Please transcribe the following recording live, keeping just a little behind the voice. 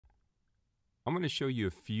I'm going to show you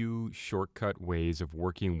a few shortcut ways of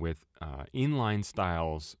working with inline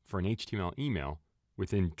styles for an HTML email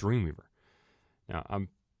within Dreamweaver. Now, I'm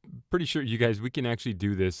pretty sure you guys, we can actually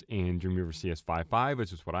do this in Dreamweaver CS5.5,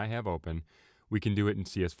 which is what I have open. We can do it in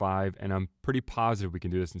CS5, and I'm pretty positive we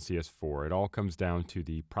can do this in CS4. It all comes down to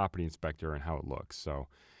the property inspector and how it looks. So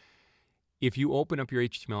if you open up your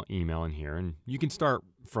HTML email in here, and you can start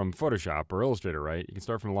from Photoshop or Illustrator, right? You can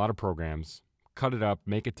start from a lot of programs, cut it up,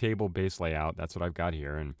 make a table-based layout. That's what I've got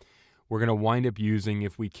here. And we're going to wind up using,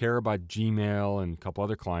 if we care about Gmail and a couple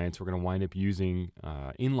other clients, we're going to wind up using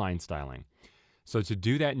inline styling. So to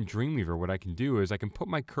do that in Dreamweaver, what I can do is I can put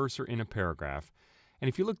my cursor in a paragraph. And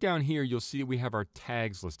if you look down here, you'll see we have our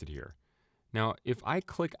tags listed here. Now, if I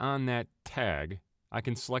click on that tag, I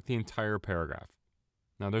can select the entire paragraph.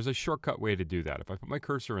 Now, there's a shortcut way to do that. If I put my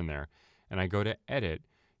cursor in there and I go to Edit,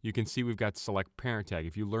 you can see we've got Select Parent Tag.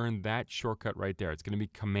 If you learn that shortcut right there, it's going to be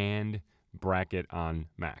Command bracket on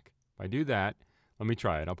Mac. If I do that, let me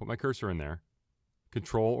try it. I'll put my cursor in there,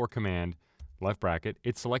 Control or Command, left bracket.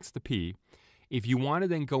 It selects the P. If you want to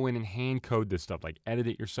then go in and hand code this stuff, like edit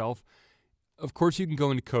it yourself, of course you can go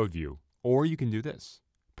into Code View, or you can do this.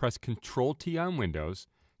 Press Control-T on Windows,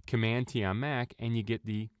 Command-T on Mac, and you get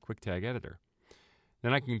the Quick Tag Editor.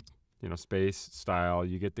 Then I can, space, style,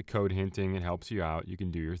 you get the code hinting, it helps you out, you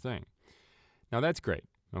can do your thing. Now that's great,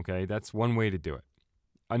 okay? That's one way to do it.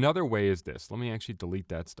 Another way is this. Let me actually delete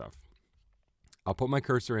that stuff. I'll put my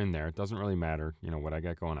cursor in there. It doesn't really matter, what I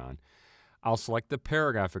got going on. I'll select the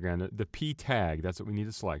paragraph again, the P tag. That's what we need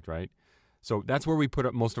to select, right? So that's where we put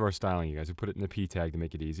up most of our styling, you guys. We put it in the P tag to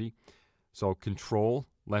make it easy. So Control,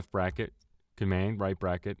 left bracket, Command, right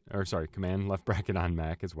bracket, Command, left bracket on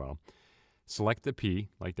Mac as well. Select the P,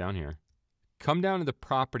 like down here. Come down to the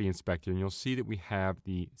Property Inspector, and you'll see that we have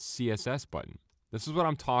the CSS button. This is what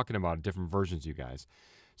I'm talking about, different versions, you guys.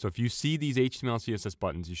 So if you see these HTML CSS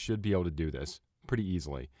buttons, you should be able to do this pretty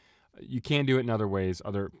easily. You can do it in other ways,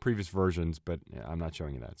 other previous versions, but I'm not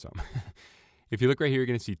showing you that. So if you look right here, you're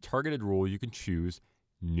going to see Targeted Rule. You can choose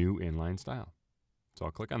New Inline Style. So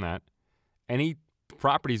I'll click on that. Any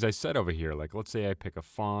properties I set over here, like let's say I pick a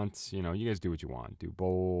font, you guys do what you want. Do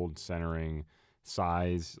bold, centering,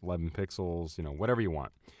 size, 11 pixels, whatever you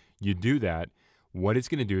want. You do that. What it's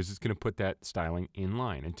going to do is it's going to put that styling in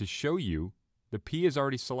line. And to show you, the P is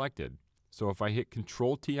already selected. So if I hit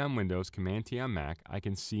Control-T on Windows, Command-T on Mac, I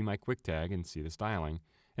can see my quick tag and see the styling,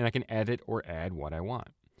 and I can edit or add what I want.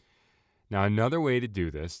 Now, another way to do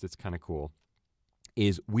this that's kind of cool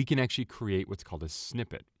is we can actually create what's called a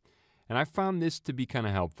snippet. And I found this to be kind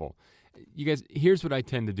of helpful. You guys, here's what I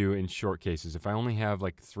tend to do in short cases. If I only have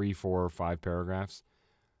like 3, 4, or 5 paragraphs,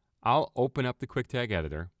 I'll open up the quick tag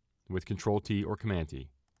editor with Control-T or Command-T.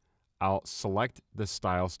 I'll select the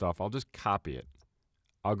style stuff. I'll just copy it.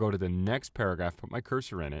 I'll go to the next paragraph, put my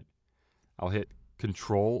cursor in it. I'll hit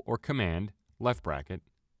Control or Command, left bracket,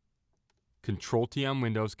 Control-T on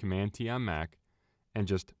Windows, Command-T on Mac, and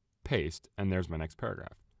just paste, and there's my next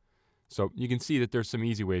paragraph. So you can see that there's some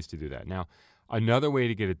easy ways to do that. Now, another way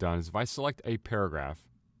to get it done is if I select a paragraph,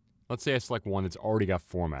 let's say I select one that's already got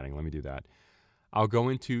formatting. Let me do that. I'll go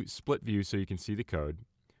into Split View so you can see the code.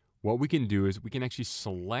 What we can do is we can actually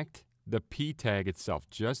select the P tag itself,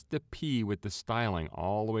 just the P with the styling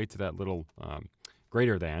all the way to that little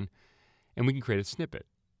greater than, and we can create a snippet.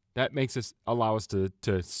 That makes us allow us to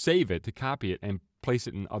save it, to copy it, and place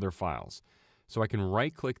it in other files. So I can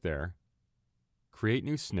right-click there, create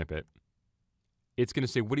new snippet. It's going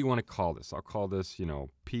to say, what do you want to call this? I'll call this,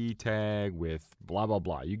 P tag with blah, blah,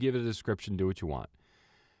 blah. You give it a description, do what you want.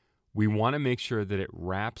 We want to make sure that it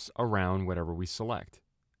wraps around whatever we select.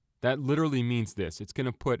 That literally means this. It's going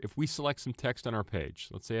to put, if we select some text on our page,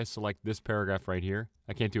 let's say I select this paragraph right here.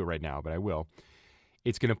 I can't do it right now, but I will.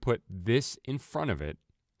 It's going to put this in front of it.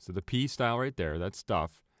 So the P style right there, that's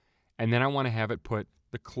stuff. And then I want to have it put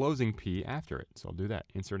the closing P after it. So I'll do that,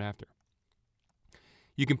 insert after.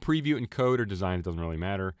 You can preview it in code or design, it doesn't really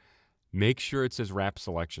matter. Make sure it says wrap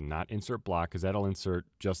selection, not insert block, because that'll insert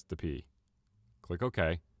just the P. Click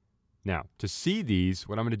OK. Now, to see these,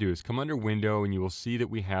 what I'm going to do is come under Window, and you will see that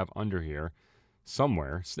we have under here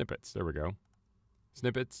somewhere snippets. There we go.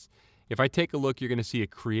 Snippets. If I take a look, you're going to see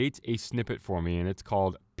it creates a snippet for me, and it's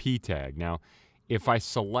called P tag. Now, if I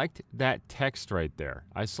select that text right there,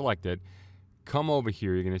 I select it, come over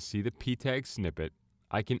here, you're going to see the P tag snippet.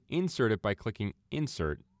 I can insert it by clicking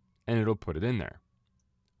Insert, and it'll put it in there.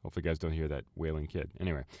 Hopefully you guys don't hear that wailing kid.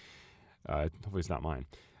 Anyway, hopefully it's not mine.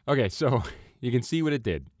 Okay, so you can see what it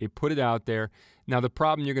did. It put it out there. Now, the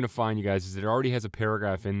problem you're going to find, you guys, is it already has a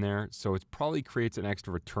paragraph in there, so it probably creates an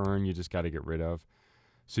extra return you just got to get rid of.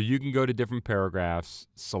 So you can go to different paragraphs,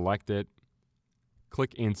 select it,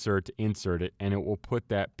 click insert to insert it, and it will put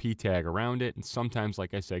that P tag around it. And sometimes,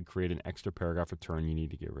 like I said, create an extra paragraph return you need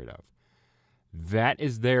to get rid of. That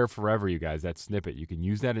is there forever, you guys, that snippet. You can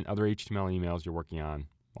use that in other HTML emails you're working on,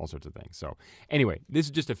 all sorts of things. So anyway, this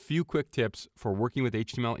is just a few quick tips for working with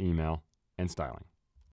HTML email and styling.